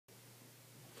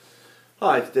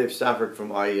Hi, it's Dave Stafford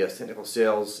from IES Technical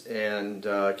Sales, and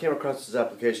I came across this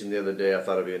application the other day. I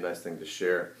thought it would be a nice thing to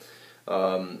share.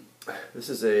 This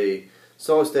is a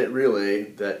solid-state relay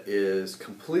that is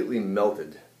completely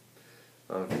melted.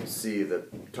 You can see the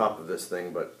top of this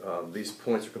thing, but these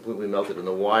points are completely melted, and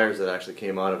the wires that actually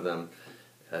came out of them,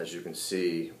 as you can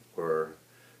see, were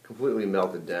completely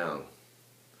melted down.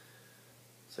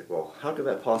 It's like, well, how could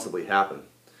that possibly happen?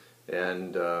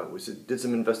 And we did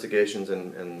some investigations,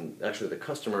 and actually the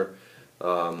customer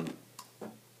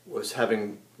was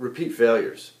having repeat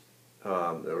failures.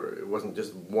 It wasn't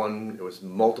just one, it was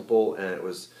multiple, and it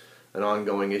was an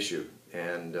ongoing issue.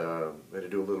 And we had to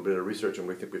do a little bit of research, and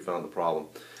we think we found the problem.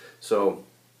 So,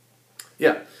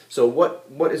 yeah, so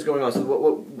what is going on?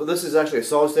 So this is actually a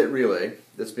solid-state relay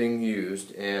that's being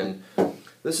used, and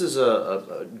this is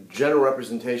a general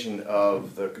representation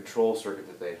of the control circuit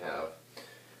that they have.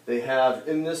 They have,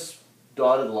 in this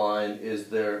dotted line, is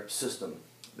their system.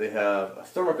 They have a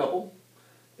thermocouple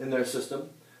in their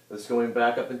system that's going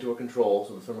back up into a control.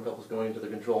 So the thermocouple is going into the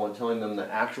control and telling them the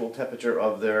actual temperature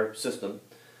of their system.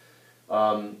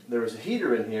 There is a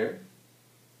heater in here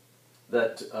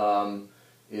that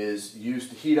is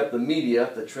used to heat up the media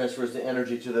that transfers the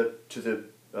energy to the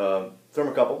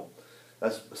thermocouple.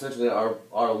 That's essentially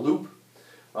our loop.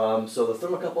 So the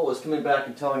thermocouple is coming back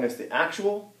and telling us the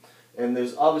actual. And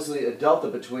there's obviously a delta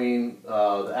between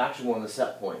the actual and the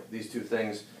set point. These two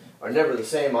things are never the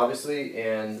same, obviously,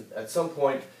 and at some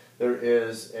point there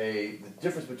is the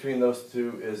difference between those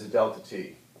two is a delta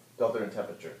T, delta in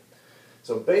temperature.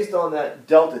 So based on that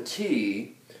delta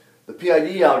T, the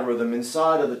PID algorithm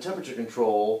inside of the temperature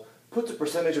control puts a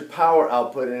percentage of power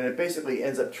output, and it basically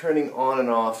ends up turning on and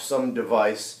off some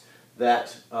device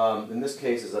that, in this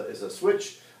case, is a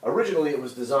switch. Originally, it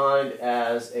was designed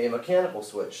as a mechanical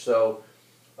switch, so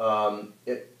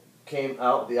it came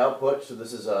out, the output, so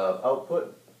this is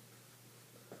output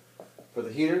for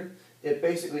the heater. It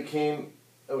basically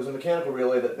it was a mechanical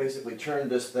relay that basically turned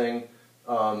this thing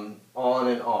on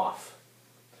and off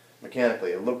mechanically.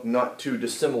 It looked not too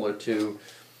dissimilar to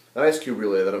an ice cube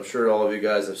relay that I'm sure all of you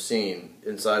guys have seen.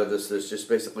 Inside of this, there's just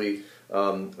basically,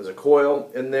 there's a coil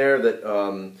in there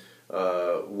that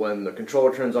when the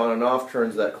controller turns on and off,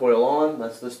 turns that coil on.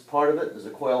 That's this part of it. There's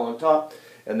a coil on top,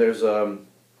 and there's a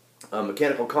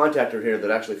mechanical contactor here that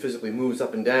actually physically moves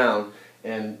up and down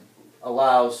and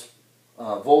allows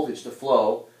voltage to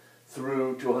flow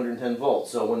through to 110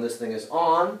 volts. So when this thing is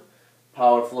on,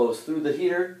 power flows through the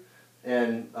heater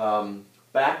and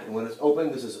back, and when it's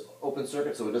open, this is open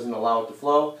circuit, so it doesn't allow it to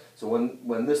flow. So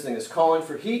when this thing is calling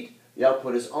for heat, the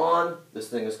output is on, this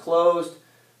thing is closed.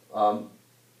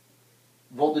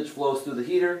 Voltage flows through the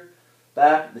heater,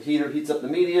 back, the heater heats up the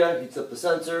media, heats up the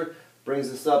sensor, brings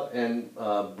this up and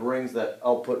brings that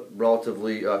output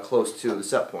relatively close to the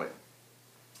set point.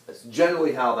 That's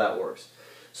generally how that works.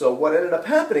 So what ended up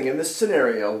happening in this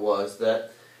scenario was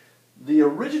that the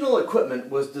original equipment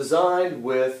was designed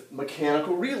with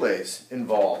mechanical relays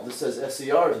involved. This says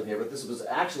SSRs in here, but this was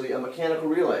actually a mechanical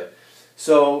relay.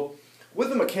 So with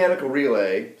a mechanical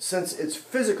relay, since it's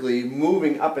physically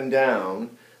moving up and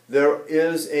down, there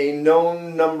is a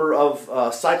known number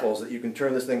of cycles that you can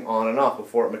turn this thing on and off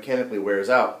before it mechanically wears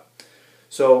out.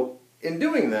 So in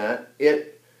doing that,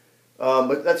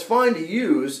 but that's fine to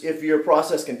use if your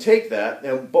process can take that.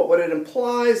 But what it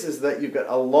implies is that you've got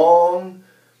a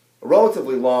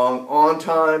relatively long on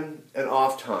time and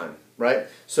off time, right?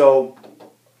 So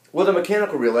with a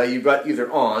mechanical relay, you've got either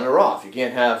on or off. You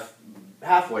can't have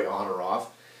halfway on or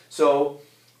off. So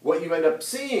what you end up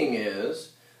seeing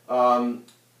is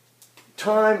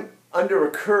time under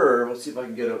a curve. Let's see if I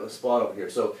can get a spot over here.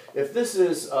 So if this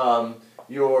is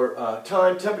your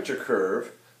time temperature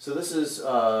curve, so this is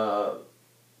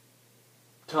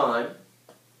time,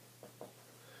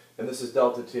 and this is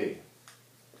delta T,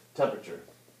 temperature,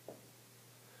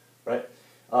 right?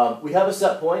 We have a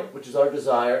set point, which is our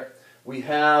desire. We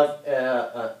have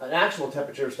an actual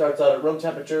temperature, starts out at room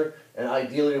temperature, and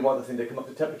ideally we want the thing to come up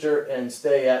to temperature and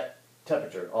stay at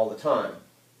temperature all the time.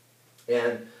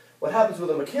 And what happens with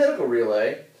a mechanical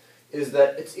relay is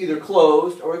that it's either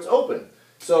closed or it's open.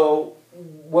 So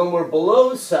when we're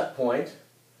below set point,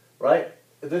 right,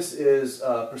 this is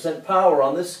percent power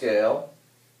on this scale.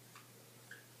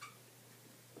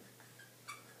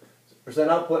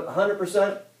 Percent output,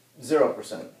 100%,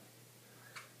 0%.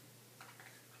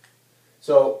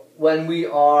 So when we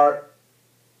are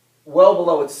well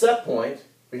below its set point,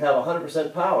 we have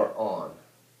 100% power on,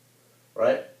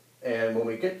 right? And when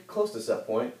we get close to set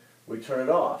point, we turn it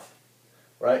off,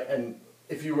 right? And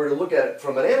if you were to look at it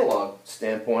from an analog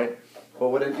standpoint,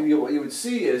 well, what you would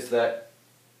see is that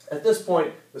At this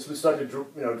point, this would start to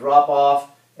drop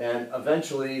off, and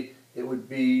eventually it would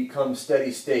become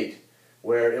steady state,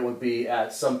 where it would be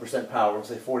at some percent power, let's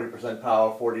say 40%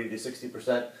 power, 40 to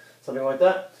 60%, something like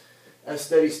that, at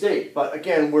steady state. But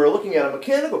again, we're looking at a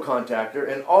mechanical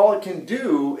contactor, and all it can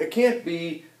do, it can't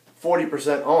be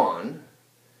 40% on,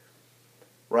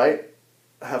 right?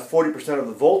 Have 40% of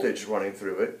the voltage running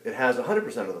through it. It has 100%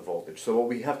 of the voltage. So what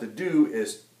we have to do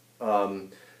is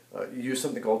use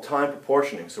something called time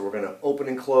proportioning. So we're going to open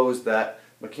and close that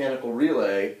mechanical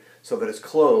relay so that it's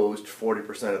closed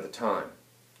 40% of the time,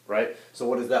 right? So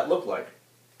what does that look like?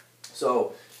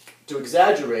 So to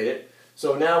exaggerate it,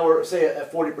 so now we're, say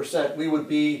at 40%, we would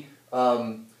be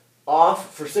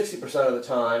off for 60% of the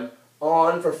time,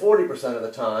 on for 40% of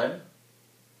the time,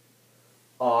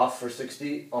 off for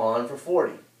 60, on for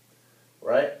 40,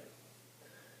 right?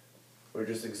 We're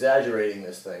just exaggerating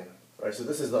this thing, right? So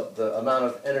this is the amount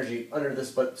of energy under this,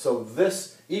 but so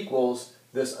this equals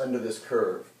this under this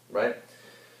curve, right?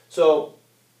 So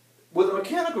with a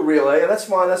mechanical relay, and that's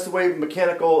fine, that's the way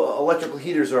mechanical electrical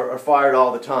heaters are fired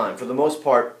all the time. For the most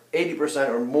part, 80%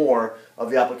 or more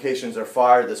of the applications are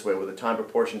fired this way with a time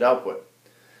proportioned output.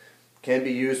 Can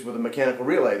be used with a mechanical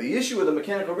relay. The issue with a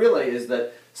mechanical relay is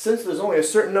that since there's only a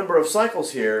certain number of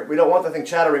cycles here, we don't want the thing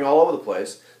chattering all over the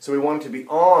place, so we want it to be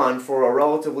on for a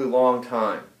relatively long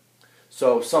time.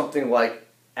 So something like,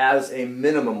 as a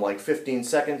minimum, like 15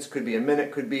 seconds, could be a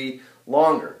minute, could be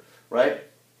longer, right?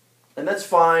 And that's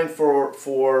fine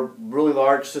for really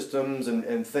large systems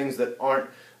and things that aren't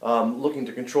looking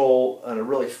to control on a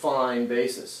really fine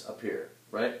basis up here,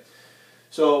 right?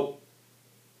 So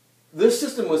this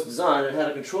system was designed and had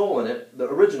a control in it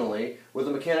originally with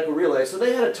a mechanical relay. So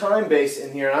they had a time base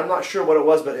in here, and I'm not sure what it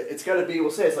was, but it's got to be, we'll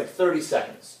say it's like 30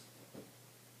 seconds.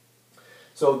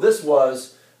 So this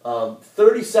was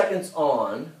 30 seconds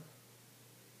on,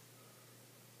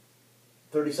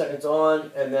 30 seconds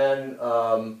on, and then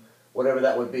whatever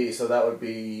that would be. So that would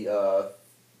be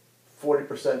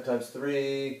 40% times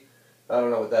 3. I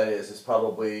don't know what that is. It's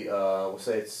probably, we'll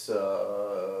say it's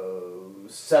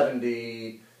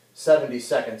 70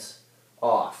 seconds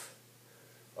off.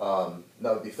 That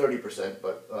would be 30%,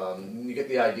 but you get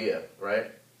the idea,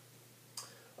 right?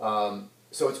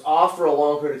 So it's off for a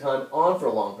long period of time, on for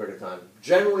a long period of time.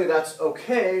 Generally, that's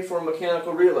okay for a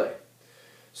mechanical relay.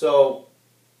 So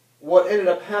what ended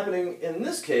up happening in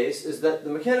this case is that the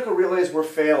mechanical relays were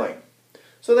failing.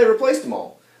 So they replaced them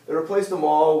all. They replaced them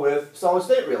all with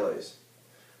solid-state relays,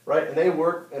 right? And they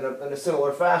work in a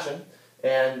similar fashion.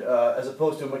 And as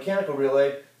opposed to a mechanical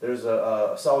relay, there's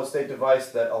a solid-state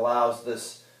device that allows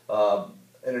this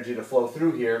energy to flow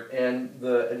through here. And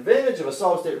the advantage of a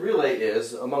solid-state relay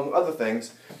is, among other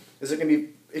things, is it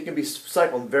can be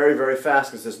cycled very, very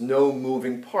fast because there's no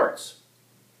moving parts.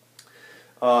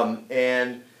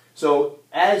 And so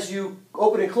as you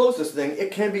open and close this thing,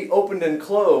 it can be opened and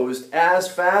closed as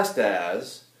fast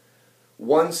as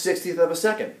 1/60th of a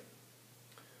second.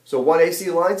 So one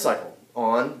AC line cycle,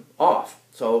 on, off.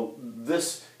 So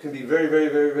this can be very, very,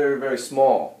 very, very, very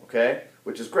small, okay,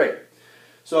 which is great.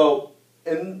 So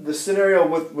in the scenario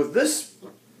with this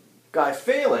guy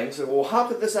failing, so well, how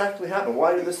could this actually happen?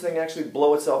 Why did this thing actually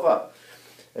blow itself up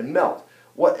and melt?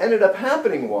 What ended up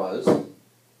happening was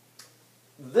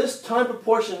this time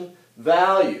proportion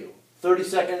value, 30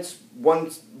 seconds,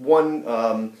 one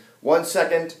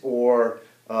second, or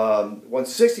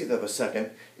 1/60th of a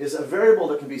second, is a variable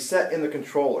that can be set in the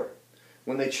controller.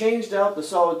 When they changed out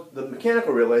the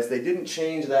mechanical relays, they didn't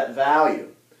change that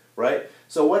value, right?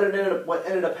 So what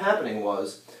ended up happening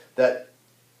was that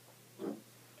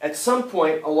at some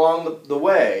point along the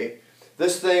way,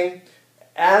 this thing,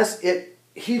 as it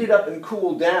heated up and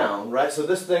cooled down, right? So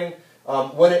this thing,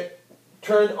 when it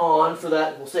turned on for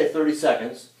that, we'll say 30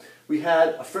 seconds, we had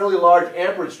a fairly large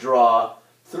amperage draw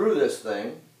through this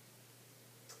thing,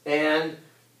 and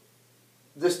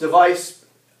this device,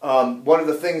 one of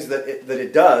the things that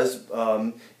it does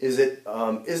is it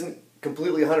isn't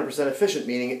completely 100% efficient,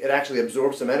 meaning it actually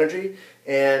absorbs some energy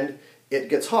and it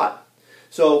gets hot.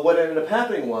 So what ended up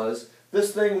happening was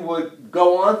this thing would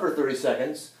go on for 30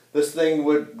 seconds, this thing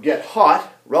would get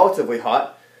hot, relatively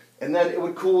hot, and then it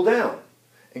would cool down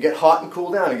and get hot and cool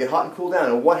down and get hot and cool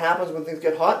down. And what happens when things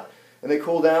get hot and they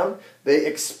cool down? They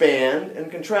expand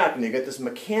and contract, and you get this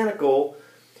mechanical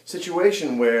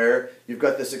situation where you've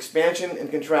got this expansion and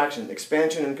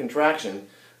contraction,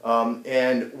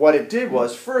 and what it did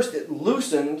was, first it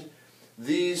loosened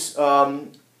these torqued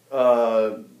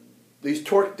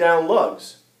down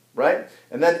lugs, right?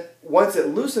 And then once it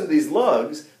loosened these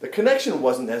lugs, the connection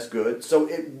wasn't as good, so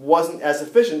it wasn't as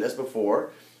efficient as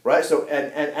before, right? So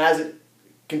and as it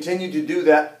continued to do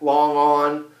that long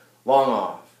on, long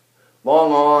off,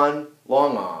 long on,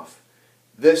 long off.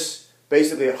 This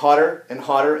basically hotter and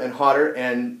hotter and hotter,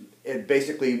 and it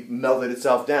basically melted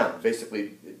itself down,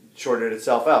 basically it shorted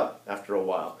itself out after a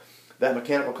while. That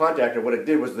mechanical contactor, what it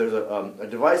did was there's a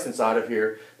device inside of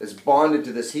here that's bonded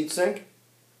to this heatsink,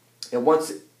 and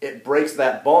once it breaks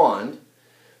that bond,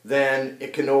 then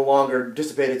it can no longer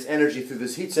dissipate its energy through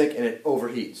this heatsink, and it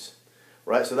overheats.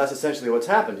 Right? So that's essentially what's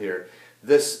happened here.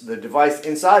 The device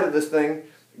inside of this thing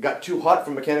got too hot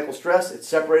from mechanical stress, it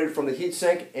separated from the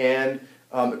heatsink, and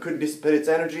it couldn't dissipate its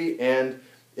energy, and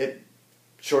it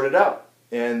shorted out.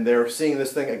 And they're seeing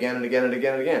this thing again and again and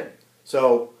again and again.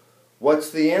 So what's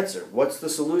the answer? What's the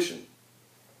solution?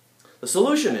 The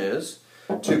solution is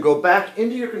to go back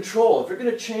into your control. If you're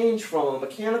going to change from a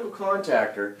mechanical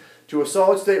contactor to a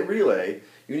solid-state relay,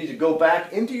 you need to go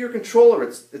back into your controller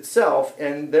itself,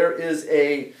 and there is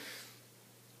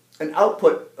an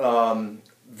output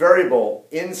variable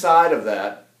inside of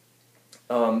that.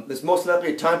 There's most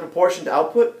likely a time proportion to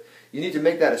output. You need to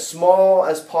make that as small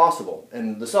as possible,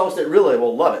 and the solid-state relay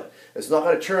will love it. It's not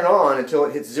going to turn on until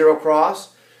it hits zero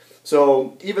cross.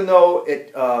 So even though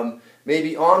it may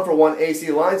be on for one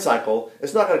AC line cycle,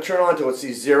 it's not going to turn on until it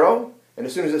sees zero, and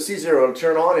as soon as it sees zero, it'll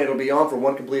turn on and it'll be on for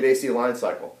one complete AC line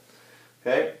cycle.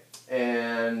 Okay,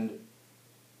 and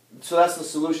so that's the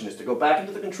solution, is to go back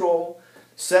into the control,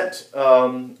 set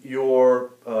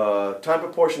your time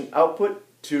proportion output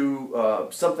to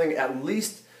something at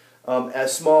least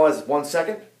as small as 1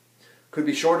 second. Could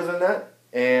be shorter than that,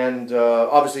 and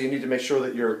obviously you need to make sure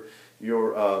that you've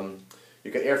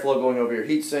got airflow going over your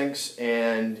heat sinks,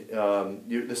 and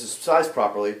this is sized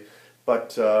properly,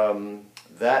 but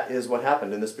that is what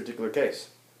happened in this particular case.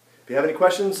 If you have any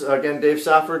questions, again, Dave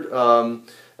Safford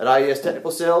at IES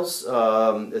Technical Sales.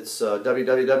 It's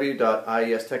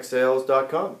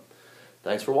www.iestechsales.com.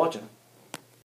 Thanks for watching.